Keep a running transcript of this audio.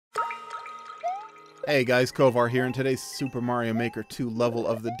Hey guys, Covarr here, and today's Super Mario Maker 2 level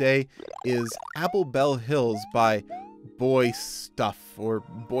of the day is Applebell Hills by Boi Stuffe, or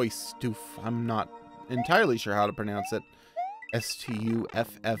Boi Stuffe. I'm not entirely sure how to pronounce it.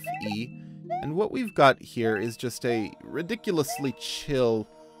 S-T-U-F-F-E. And what we've got here is just a ridiculously chill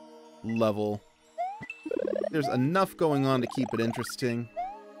level. There's enough going on to keep it interesting,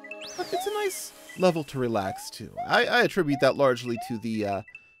 but it's a nice level to relax to. I attribute that largely to the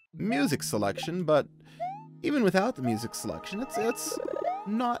music selection, but even without the music selection, it's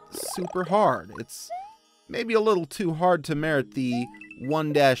not super hard. It's maybe a little too hard to merit the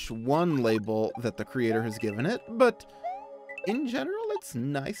 1-1 label that the creator has given it, but in general, it's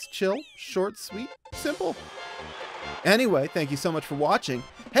nice, chill, short, sweet, simple. Anyway, thank you so much for watching.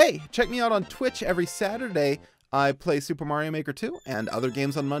 Hey, check me out on Twitch every Saturday. I play Super Mario Maker 2 and other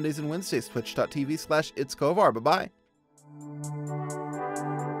games on Mondays and Wednesdays, twitch.tv/itscovarr. Bye-bye.